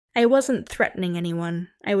I wasn't threatening anyone.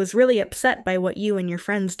 I was really upset by what you and your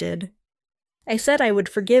friends did. I said I would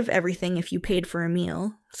forgive everything if you paid for a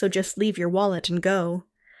meal, so just leave your wallet and go.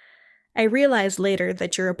 I realized later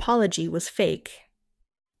that your apology was fake.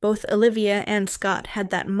 Both Olivia and Scott had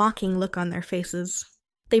that mocking look on their faces.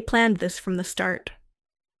 They planned this from the start.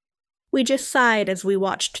 We just sighed as we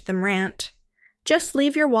watched them rant. Just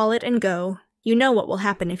leave your wallet and go. You know what will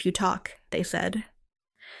happen if you talk, they said.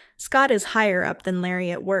 Scott is higher up than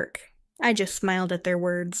Larry at work. I just smiled at their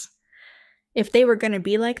words. If they were going to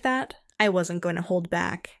be like that, I wasn't going to hold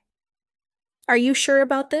back. Are you sure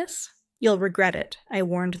about this? You'll regret it, I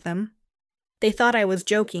warned them. They thought I was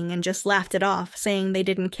joking and just laughed it off, saying they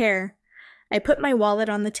didn't care. I put my wallet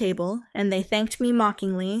on the table, and they thanked me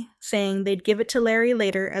mockingly, saying they'd give it to Larry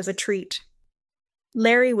later as a treat.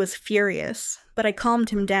 Larry was furious, but I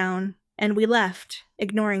calmed him down, and we left,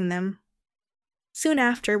 ignoring them. Soon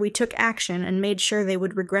after, we took action and made sure they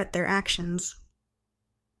would regret their actions.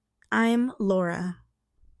 I'm Laura.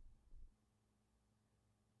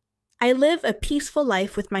 I live a peaceful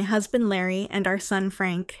life with my husband Larry and our son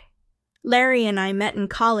Frank. Larry and I met in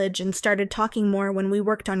college and started talking more when we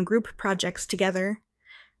worked on group projects together.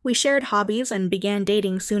 We shared hobbies and began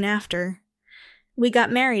dating soon after. We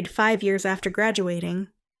got married 5 years after graduating.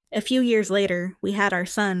 A few years later, we had our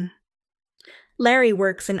son. Larry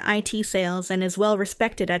works in IT sales and is well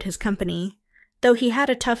respected at his company. Though he had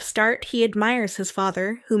a tough start, he admires his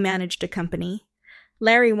father, who managed a company.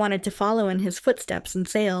 Larry wanted to follow in his footsteps in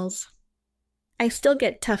sales. I still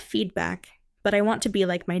get tough feedback, but I want to be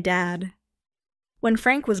like my dad. When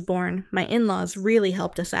Frank was born, my in-laws really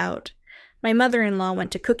helped us out. My mother-in-law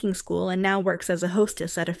went to cooking school and now works as a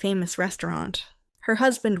hostess at a famous restaurant. Her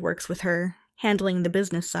husband works with her, handling the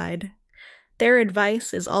business side. Their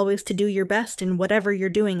advice is always to do your best in whatever you're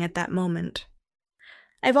doing at that moment.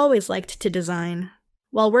 I've always liked to design.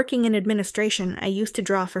 While working in administration, I used to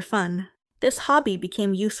draw for fun. This hobby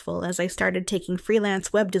became useful as I started taking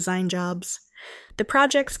freelance web design jobs. The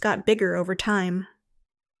projects got bigger over time.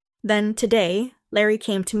 Then, today, Larry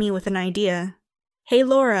came to me with an idea. Hey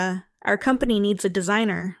Laura, our company needs a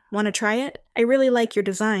designer. Want to try it? I really like your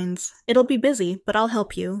designs. It'll be busy, but I'll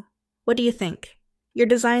help you. What do you think? Your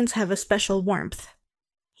designs have a special warmth,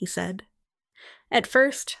 he said. At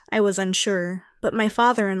first, I was unsure, but my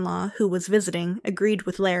father-in-law, who was visiting, agreed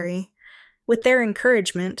with Larry. With their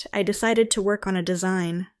encouragement, I decided to work on a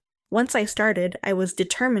design. Once I started, I was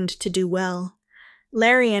determined to do well.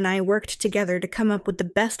 Larry and I worked together to come up with the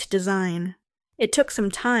best design. It took some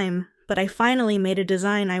time, but I finally made a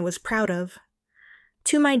design I was proud of.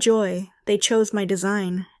 To my joy, they chose my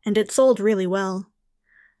design, and it sold really well.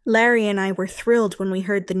 Larry and I were thrilled when we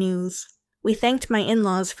heard the news. We thanked my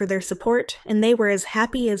in-laws for their support, and they were as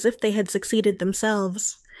happy as if they had succeeded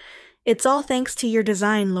themselves. It's all thanks to your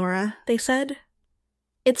design, Laura, they said.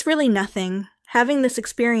 It's really nothing. Having this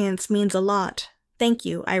experience means a lot. Thank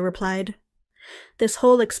you, I replied. This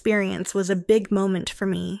whole experience was a big moment for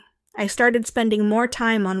me. I started spending more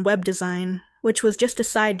time on web design, which was just a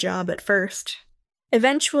side job at first.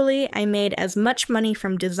 Eventually, I made as much money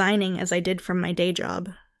from designing as I did from my day job,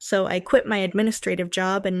 so I quit my administrative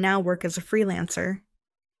job and now work as a freelancer.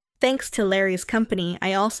 Thanks to Larry's company,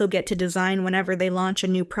 I also get to design whenever they launch a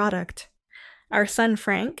new product. Our son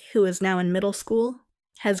Frank, who is now in middle school,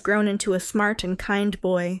 has grown into a smart and kind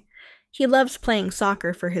boy. He loves playing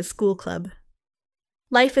soccer for his school club.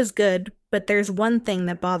 Life is good, but there's one thing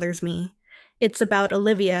that bothers me. It's about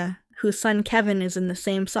Olivia, whose son Kevin is in the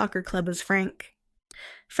same soccer club as Frank.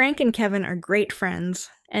 Frank and Kevin are great friends,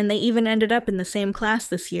 and they even ended up in the same class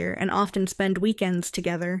this year and often spend weekends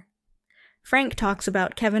together. Frank talks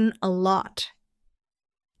about Kevin a lot.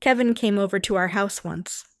 Kevin came over to our house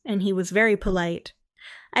once, and he was very polite.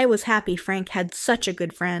 I was happy Frank had such a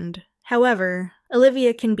good friend. However,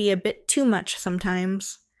 Olivia can be a bit too much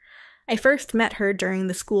sometimes. I first met her during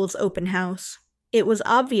the school's open house. It was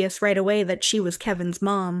obvious right away that she was Kevin's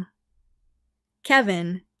mom.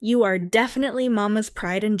 Kevin, you are definitely Mama's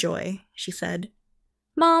pride and joy, she said.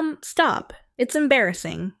 Mom, stop. It's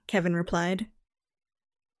embarrassing, Kevin replied.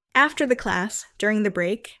 After the class, during the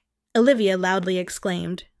break, Olivia loudly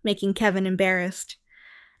exclaimed, making Kevin embarrassed.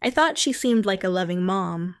 I thought she seemed like a loving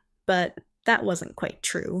mom, but that wasn't quite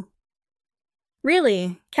true.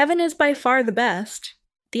 Really, Kevin is by far the best.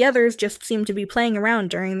 The others just seem to be playing around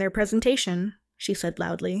during their presentation, she said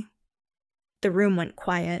loudly. The room went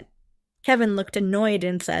quiet. Kevin looked annoyed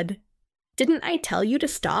and said, Didn't I tell you to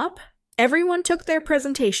stop? Everyone took their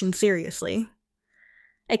presentation seriously.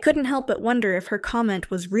 I couldn't help but wonder if her comment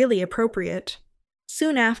was really appropriate.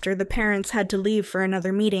 Soon after, the parents had to leave for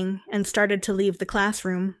another meeting and started to leave the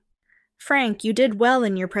classroom. Frank, you did well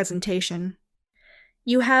in your presentation.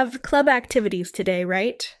 You have club activities today,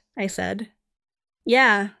 right? I said.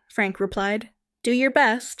 Yeah, Frank replied. Do your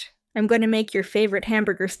best. I'm going to make your favorite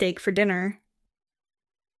hamburger steak for dinner.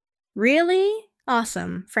 Really?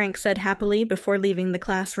 Awesome, Frank said happily before leaving the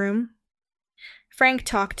classroom. Frank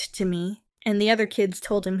talked to me, and the other kids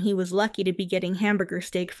told him he was lucky to be getting hamburger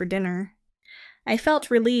steak for dinner. I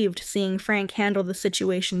felt relieved seeing Frank handle the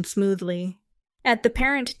situation smoothly. At the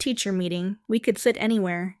parent-teacher meeting, we could sit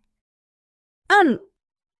anywhere.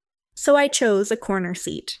 So I chose a corner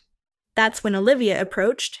seat. That's when Olivia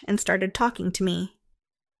approached and started talking to me.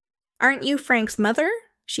 Aren't you Frank's mother?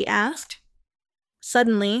 She asked.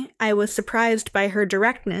 Suddenly, I was surprised by her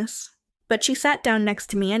directness, but she sat down next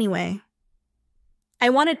to me anyway. I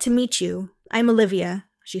wanted to meet you. I'm Olivia,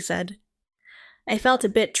 she said. I felt a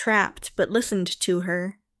bit trapped, but listened to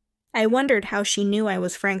her. I wondered how she knew I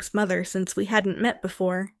was Frank's mother since we hadn't met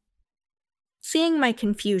before. Seeing my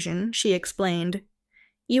confusion, she explained.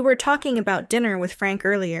 You were talking about dinner with Frank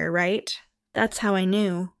earlier, right? That's how I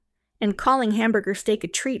knew. And calling hamburger steak a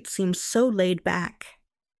treat seems so laid back.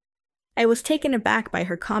 I was taken aback by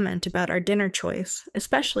her comment about our dinner choice,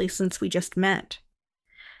 especially since we just met.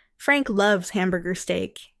 Frank loves hamburger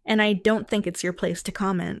steak, and I don't think it's your place to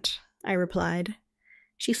comment, I replied.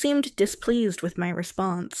 She seemed displeased with my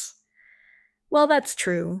response. Well, that's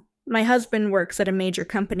true. My husband works at a major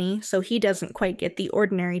company, so he doesn't quite get the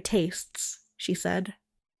ordinary tastes, she said.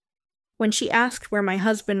 When she asked where my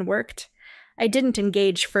husband worked, I didn't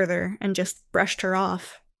engage further and just brushed her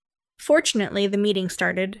off. Fortunately, the meeting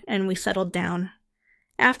started, and we settled down.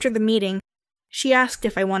 After the meeting, she asked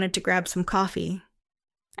if I wanted to grab some coffee.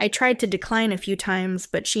 I tried to decline a few times,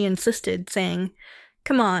 but she insisted, saying,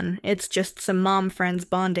 Come on, it's just some mom friends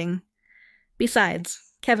bonding.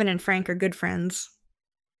 Besides, Kevin and Frank are good friends.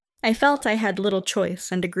 I felt I had little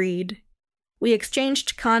choice and agreed. We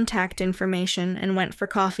exchanged contact information and went for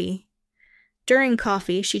coffee. During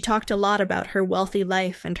coffee, she talked a lot about her wealthy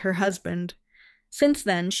life and her husband. Since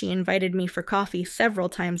then, she invited me for coffee several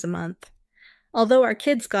times a month. Although our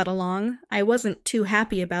kids got along, I wasn't too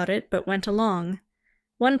happy about it, but went along.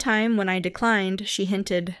 One time, when I declined, she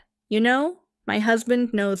hinted, You know, my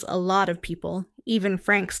husband knows a lot of people, even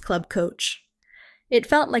Frank's club coach. It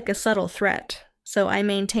felt like a subtle threat, so I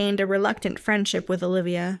maintained a reluctant friendship with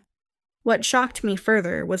Olivia. What shocked me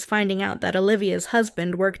further was finding out that Olivia's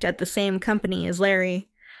husband worked at the same company as Larry.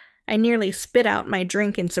 I nearly spit out my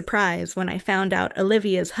drink in surprise when I found out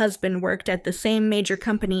Olivia's husband worked at the same major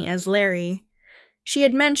company as Larry. She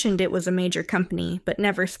had mentioned it was a major company, but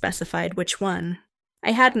never specified which one.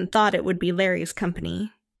 I hadn't thought it would be Larry's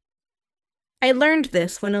company. I learned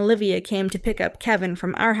this when Olivia came to pick up Kevin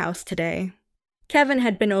from our house today. Kevin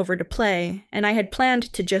had been over to play, and I had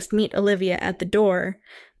planned to just meet Olivia at the door,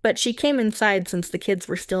 but she came inside since the kids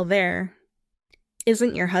were still there.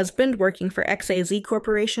 Isn't your husband working for XAZ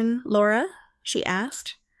Corporation, Laura? She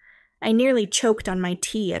asked. I nearly choked on my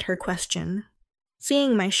tea at her question.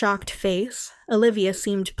 Seeing my shocked face, Olivia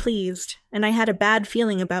seemed pleased, and I had a bad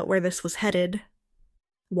feeling about where this was headed.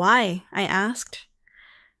 Why? I asked.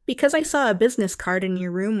 Because I saw a business card in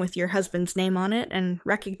your room with your husband's name on it and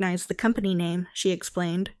recognized the company name, she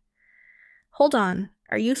explained. Hold on,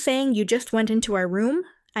 are you saying you just went into our room?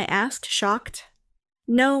 I asked, shocked.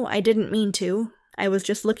 No, I didn't mean to. I was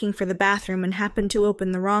just looking for the bathroom and happened to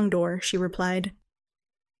open the wrong door, she replied.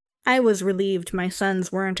 I was relieved my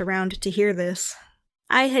sons weren't around to hear this.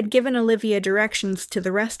 I had given Olivia directions to the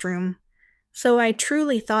restroom, so I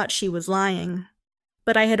truly thought she was lying.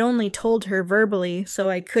 But I had only told her verbally, so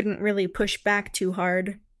I couldn't really push back too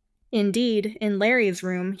hard. Indeed, in Larry's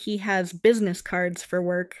room, he has business cards for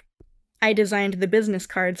work. I designed the business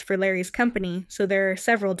cards for Larry's company, so there are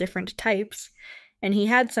several different types, and he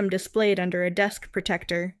had some displayed under a desk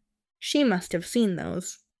protector. She must have seen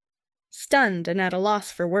those. Stunned and at a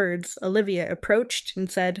loss for words, Olivia approached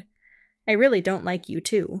and said, I really don't like you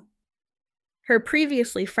too. Her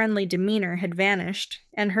previously friendly demeanor had vanished,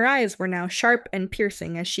 and her eyes were now sharp and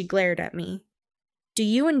piercing as she glared at me. Do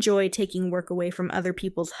you enjoy taking work away from other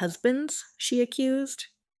people's husbands? She accused.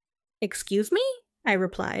 Excuse me? I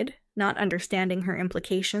replied, not understanding her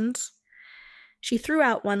implications. She threw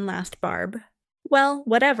out one last barb. Well,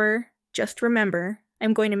 whatever. Just remember,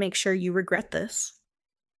 I'm going to make sure you regret this.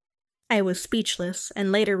 I was speechless,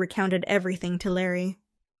 and later recounted everything to Larry.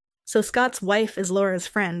 So Scott's wife is Laura's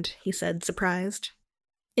friend, he said, surprised.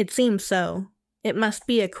 It seems so. It must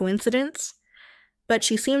be a coincidence. But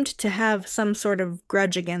she seemed to have some sort of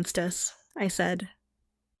grudge against us, I said.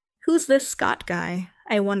 Who's this Scott guy?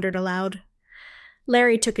 I wondered aloud.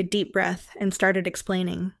 Larry took a deep breath and started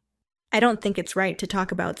explaining. I don't think it's right to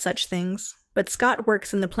talk about such things, but Scott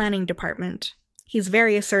works in the planning department. He's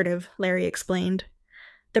very assertive, Larry explained.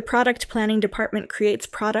 The product planning department creates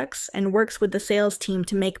products and works with the sales team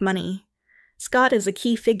to make money. Scott is a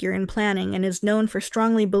key figure in planning and is known for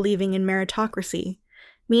strongly believing in meritocracy,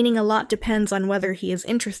 meaning a lot depends on whether he is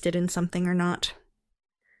interested in something or not.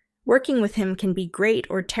 Working with him can be great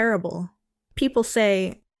or terrible. People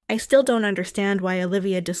say, "I still don't understand why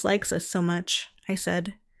Olivia dislikes us so much," I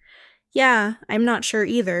said. "Yeah, I'm not sure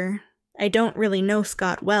either. I don't really know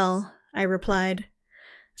Scott well," I replied.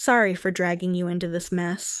 "Sorry for dragging you into this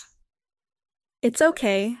mess." "It's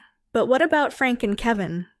okay, but what about Frank and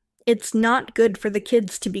Kevin? It's not good for the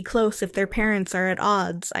kids to be close if their parents are at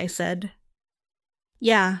odds," I said.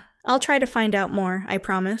 "Yeah, I'll try to find out more," I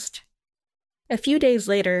promised. A few days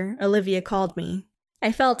later, Olivia called me.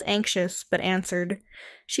 I felt anxious, but answered.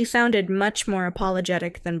 She sounded much more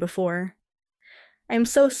apologetic than before. "I'm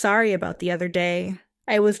so sorry about the other day.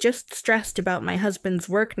 I was just stressed about my husband's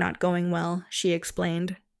work not going well," she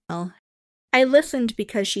explained. I listened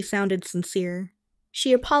because she sounded sincere.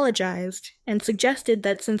 She apologized and suggested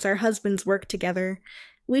that since our husbands work together,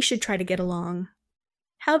 we should try to get along.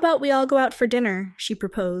 "How about we all go out for dinner?" she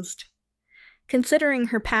proposed. Considering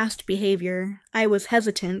her past behavior, I was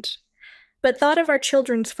hesitant, but thought of our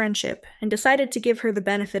children's friendship and decided to give her the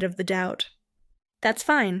benefit of the doubt. "That's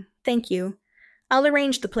fine, thank you. I'll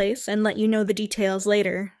arrange the place and let you know the details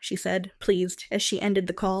later," she said, pleased, as she ended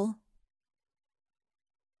the call.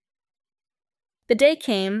 The day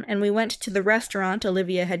came, and we went to the restaurant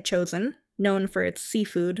Olivia had chosen, known for its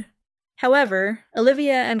seafood. However,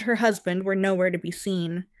 Olivia and her husband were nowhere to be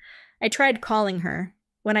seen. I tried calling her.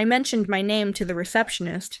 When I mentioned my name to the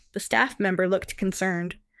receptionist, the staff member looked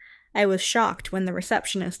concerned. I was shocked when the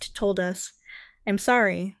receptionist told us, "I'm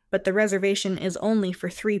sorry, but the reservation is only for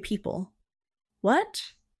 3 people."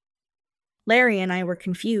 What? Larry and I were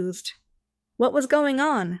confused. What was going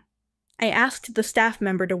on? I asked the staff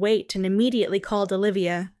member to wait and immediately called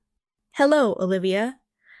Olivia. "Hello, Olivia.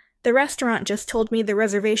 The restaurant just told me the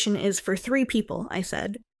reservation is for 3 people," I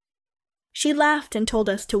said. She laughed and told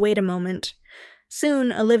us to wait a moment.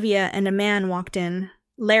 Soon, Olivia and a man walked in.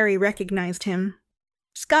 Larry recognized him.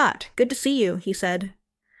 "Scott, good to see you," he said.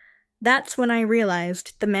 That's when I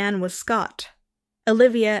realized the man was Scott.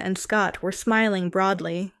 Olivia and Scott were smiling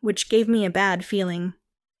broadly, which gave me a bad feeling.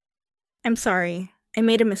 "I'm sorry. I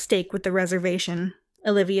made a mistake with the reservation,"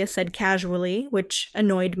 Olivia said casually, which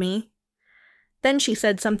annoyed me. Then she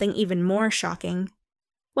said something even more shocking.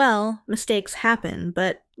 "Well, mistakes happen,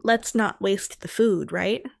 but let's not waste the food,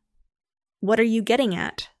 right?" "What are you getting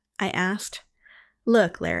at?" I asked.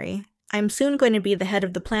 "Look, Larry, I'm soon going to be the head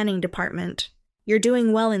of the planning department. You're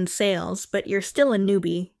doing well in sales, but you're still a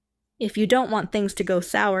newbie. If you don't want things to go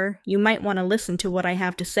sour, you might want to listen to what I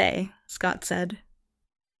have to say," Scott said.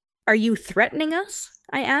 "Are you threatening us?"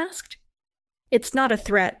 I asked. "It's not a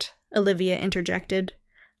threat," Olivia interjected.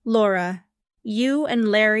 "Laura, you and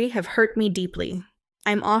Larry have hurt me deeply.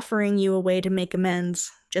 I'm offering you a way to make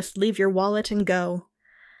amends. Just leave your wallet and go."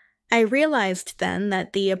 I realized then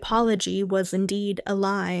that the apology was indeed a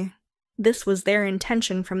lie. This was their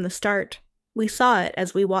intention from the start. We saw it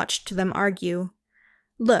as we watched them argue.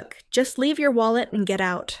 "Look, just leave your wallet and get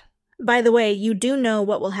out. By the way, you do know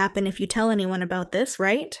what will happen if you tell anyone about this,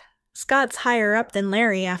 right? Scott's higher up than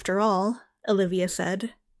Larry, after all," Olivia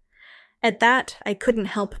said. At that, I couldn't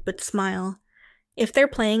help but smile. If they're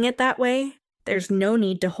playing it that way, there's no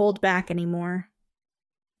need to hold back anymore.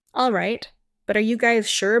 "All right, but are you guys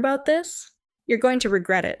sure about this? You're going to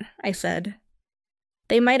regret it," I said.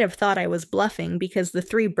 They might have thought I was bluffing because the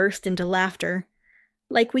 3 burst into laughter.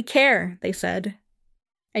 "Like we care," they said.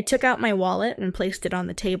 I took out my wallet and placed it on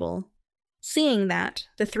the table. Seeing that,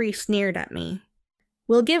 the 3 sneered at me.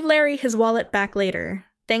 "We'll give Larry his wallet back later.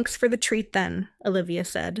 Thanks for the treat then," Olivia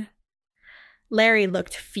said. Larry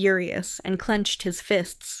looked furious and clenched his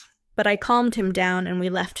fists, but I calmed him down and we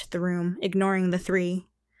left the room, ignoring the 3.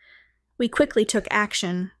 We quickly took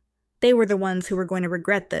action. They were the ones who were going to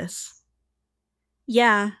regret this.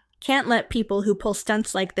 Yeah, can't let people who pull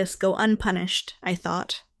stunts like this go unpunished, I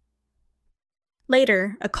thought.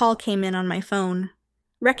 Later, a call came in on my phone.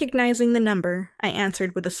 Recognizing the number, I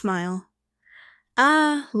answered with a smile.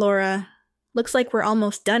 "Ah, Laura. Looks like we're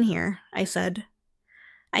almost done here," I said.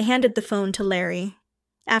 I handed the phone to Larry.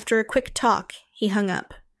 After a quick talk, he hung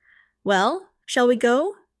up. "Well, shall we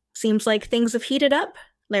go? Seems like things have heated up,"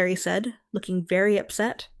 Larry said, looking very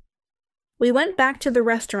upset. We went back to the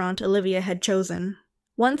restaurant Olivia had chosen.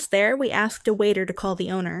 Once there, we asked a waiter to call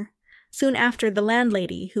the owner. Soon after, the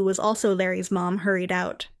landlady, who was also Larry's mom, hurried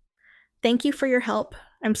out. "Thank you for your help.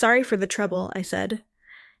 I'm sorry for the trouble," I said.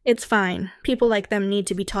 "It's fine. People like them need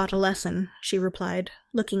to be taught a lesson," she replied,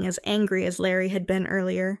 looking as angry as Larry had been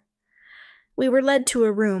earlier. We were led to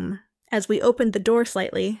a room. As we opened the door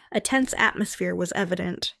slightly, a tense atmosphere was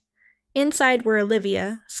evident. Inside were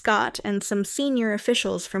Olivia, Scott, and some senior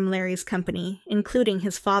officials from Larry's company, including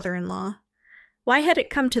his father-in-law. Why had it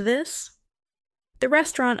come to this? The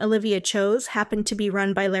restaurant Olivia chose happened to be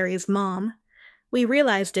run by Larry's mom. We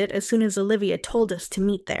realized it as soon as Olivia told us to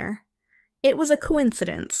meet there. It was a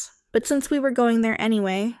coincidence, but since we were going there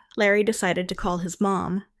anyway, Larry decided to call his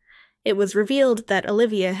mom. It was revealed that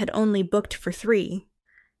Olivia had only booked for 3.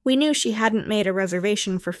 We knew she hadn't made a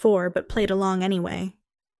reservation for 4, but played along anyway.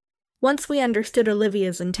 Once we understood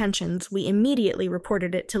Olivia's intentions, we immediately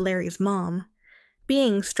reported it to Larry's mom.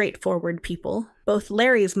 Being straightforward people, both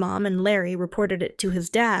Larry's mom and Larry reported it to his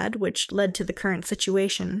dad, which led to the current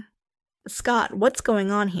situation. "Scott, what's going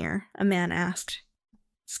on here?" a man asked.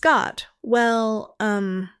 "Scott, well,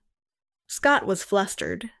 Scott was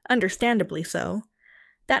flustered, understandably so.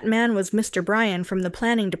 That man was Mr. Bryan from the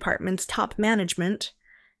planning department's top management.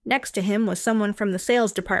 Next to him was someone from the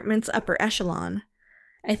sales department's upper echelon.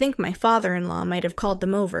 I think my father-in-law might have called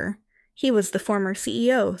them over. He was the former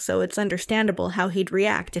CEO, so it's understandable how he'd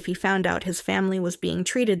react if he found out his family was being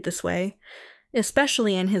treated this way,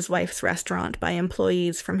 especially in his wife's restaurant by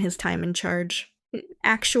employees from his time in charge.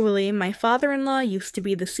 Actually, my father-in-law used to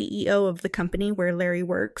be the CEO of the company where Larry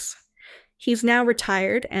works. He's now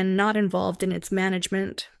retired and not involved in its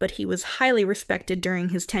management, but he was highly respected during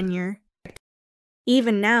his tenure.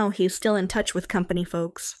 Even now, he's still in touch with company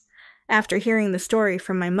folks. After hearing the story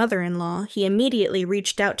from my mother-in-law, he immediately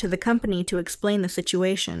reached out to the company to explain the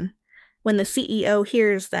situation. When the CEO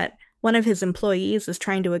hears that one of his employees is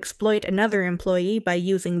trying to exploit another employee by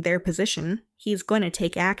using their position, he's going to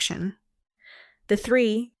take action." The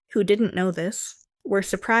 3, who didn't know this, were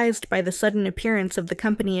surprised by the sudden appearance of the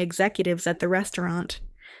company executives at the restaurant.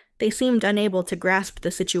 They seemed unable to grasp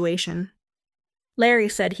the situation. Larry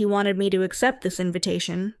said he wanted me to accept this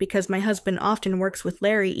invitation because my husband often works with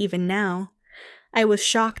Larry even now. I was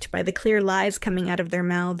shocked by the clear lies coming out of their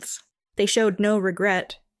mouths. They showed no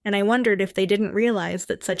regret, and I wondered if they didn't realize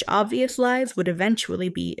that such obvious lies would eventually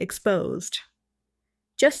be exposed.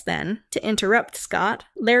 Just then, to interrupt Scott,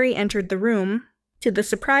 Larry entered the room. To the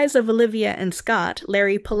surprise of Olivia and Scott,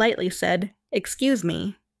 Larry politely said, "Excuse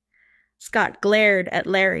me." Scott glared at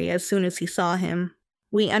Larry as soon as he saw him.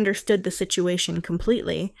 We understood the situation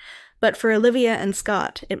completely, but for Olivia and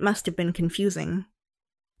Scott, it must have been confusing.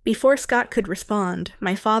 Before Scott could respond,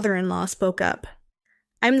 my father-in-law spoke up.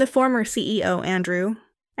 "I'm the former CEO, Andrew.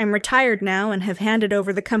 I'm retired now and have handed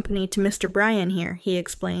over the company to Mr. Bryan here," he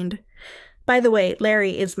explained. "By the way,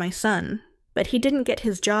 Larry is my son, but he didn't get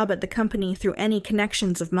his job at the company through any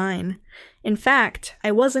connections of mine. In fact,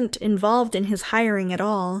 I wasn't involved in his hiring at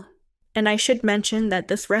all, and I should mention that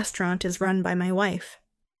this restaurant is run by my wife."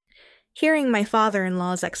 Hearing my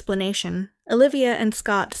father-in-law's explanation, Olivia and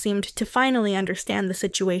Scott seemed to finally understand the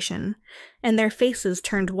situation, and their faces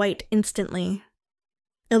turned white instantly.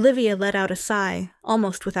 Olivia let out a sigh,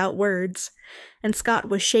 almost without words, and Scott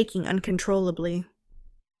was shaking uncontrollably.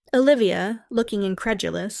 Olivia, looking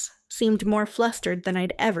incredulous, seemed more flustered than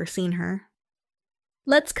I'd ever seen her.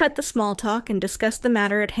 "Let's cut the small talk and discuss the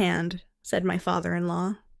matter at hand," said my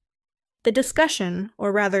father-in-law. The discussion,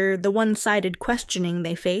 or rather the one-sided questioning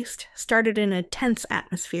they faced, started in a tense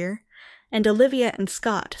atmosphere, and Olivia and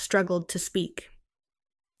Scott struggled to speak.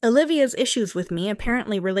 Olivia's issues with me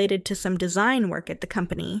apparently related to some design work at the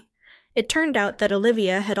company. It turned out that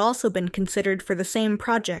Olivia had also been considered for the same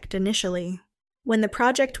project initially. When the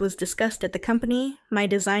project was discussed at the company, my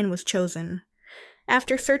design was chosen.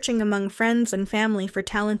 After searching among friends and family for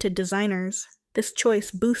talented designers, this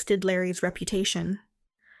choice boosted Larry's reputation.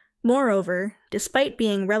 Moreover, despite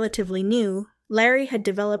being relatively new, Larry had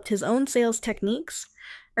developed his own sales techniques,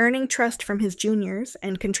 earning trust from his juniors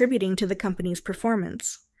and contributing to the company's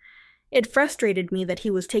performance. It frustrated me that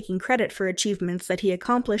he was taking credit for achievements that he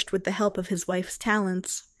accomplished with the help of his wife's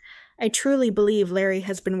talents. I truly believe Larry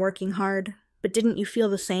has been working hard, but didn't you feel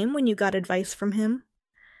the same when you got advice from him?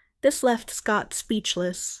 This left Scott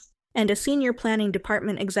speechless, and a senior planning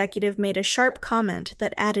department executive made a sharp comment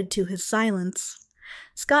that added to his silence.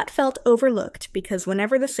 Scott felt overlooked because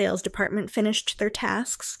whenever the sales department finished their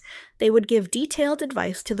tasks, they would give detailed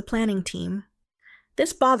advice to the planning team.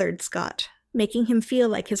 This bothered Scott, making him feel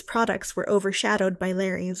like his products were overshadowed by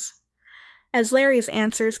Larry's. As Larry's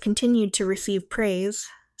answers continued to receive praise,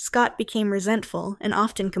 Scott became resentful and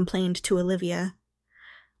often complained to Olivia.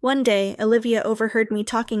 One day, Olivia overheard me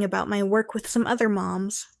talking about my work with some other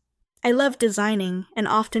moms. I love designing and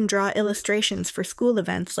often draw illustrations for school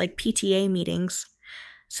events like PTA meetings.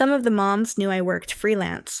 Some of the moms knew I worked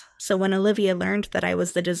freelance, so when Olivia learned that I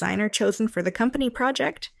was the designer chosen for the company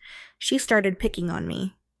project, she started picking on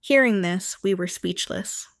me. Hearing this, we were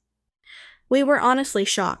speechless. We were honestly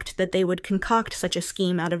shocked that they would concoct such a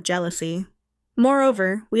scheme out of jealousy.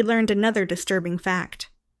 Moreover, we learned another disturbing fact.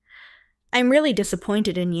 "I'm really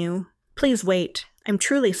disappointed in you. Please wait. I'm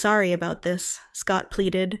truly sorry about this," Scott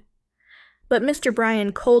pleaded. But Mr.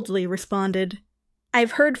 Bryan coldly responded,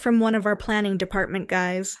 "I've heard from one of our planning department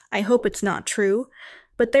guys. I hope it's not true,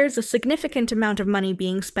 but there's a significant amount of money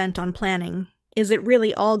being spent on planning. Is it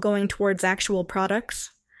really all going towards actual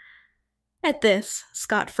products?" At this,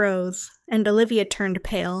 Scott froze, and Olivia turned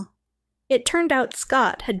pale. It turned out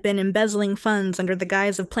Scott had been embezzling funds under the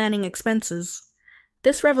guise of planning expenses.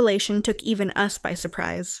 This revelation took even us by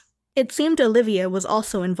surprise. It seemed Olivia was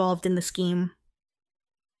also involved in the scheme.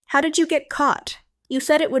 "How did you get caught? You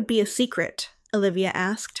said it would be a secret," Olivia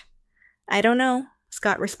asked. "I don't know,"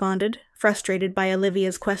 Scott responded, frustrated by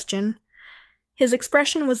Olivia's question. His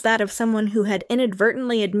expression was that of someone who had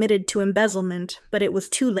inadvertently admitted to embezzlement, but it was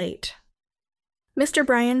too late. Mr.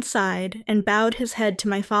 Bryan sighed and bowed his head to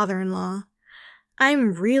my father-in-law.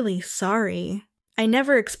 "I'm really sorry. I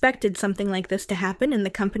never expected something like this to happen in the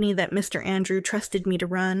company that Mr. Andrew trusted me to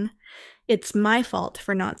run. It's my fault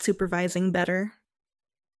for not supervising better."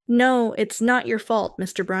 "No, it's not your fault,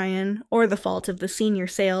 Mr. Bryan, or the fault of the senior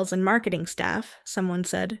sales and marketing staff," someone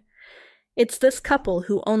said. "It's this couple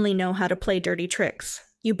who only know how to play dirty tricks.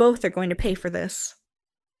 You both are going to pay for this."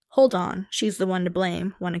 "Hold on, she's the one to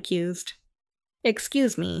blame," one accused.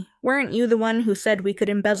 "Excuse me, weren't you the one who said we could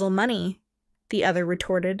embezzle money?" the other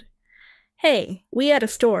retorted. "Hey, we at a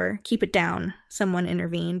store, keep it down," someone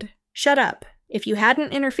intervened. "Shut up. If you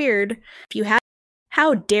hadn't interfered,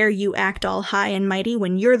 how dare you act all high and mighty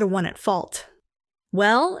when you're the one at fault?"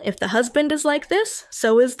 "Well, if the husband is like this,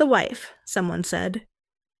 so is the wife," someone said.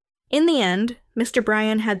 In the end, Mr.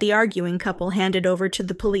 Bryan had the arguing couple handed over to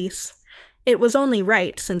the police. It was only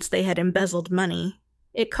right since they had embezzled money.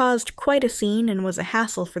 It caused quite a scene and was a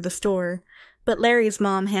hassle for the store, but Larry's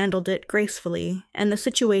mom handled it gracefully, and the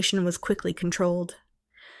situation was quickly controlled.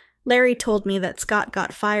 Larry told me that Scott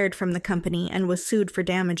got fired from the company and was sued for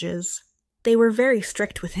damages. They were very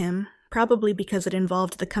strict with him, probably because it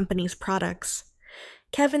involved the company's products.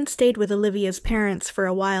 Kevin stayed with Olivia's parents for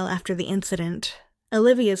a while after the incident.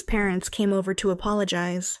 Olivia's parents came over to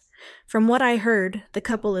apologize. From what I heard, the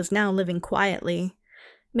couple is now living quietly,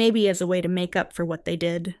 maybe as a way to make up for what they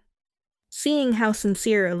did. Seeing how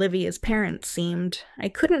sincere Olivia's parents seemed, I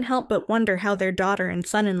couldn't help but wonder how their daughter and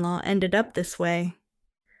son-in-law ended up this way.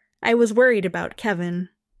 I was worried about Kevin.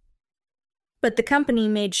 But the company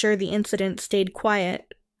made sure the incident stayed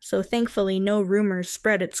quiet, so thankfully no rumors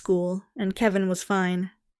spread at school, and Kevin was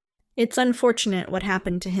fine. It's unfortunate what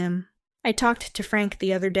happened to him. I talked to Frank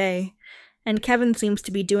the other day, and Kevin seems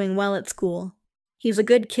to be doing well at school. He's a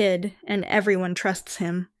good kid, and everyone trusts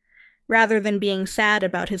him. Rather than being sad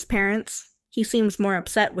about his parents, he seems more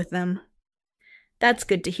upset with them. That's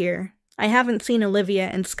good to hear. I haven't seen Olivia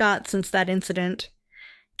and Scott since that incident.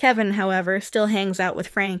 Kevin, however, still hangs out with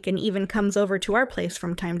Frank and even comes over to our place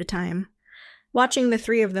from time to time. Watching the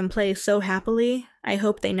three of them play so happily, I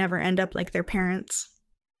hope they never end up like their parents.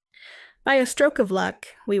 By a stroke of luck,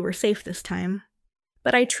 we were safe this time.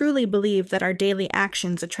 But I truly believe that our daily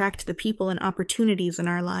actions attract the people and opportunities in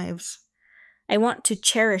our lives. I want to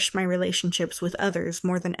cherish my relationships with others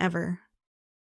more than ever.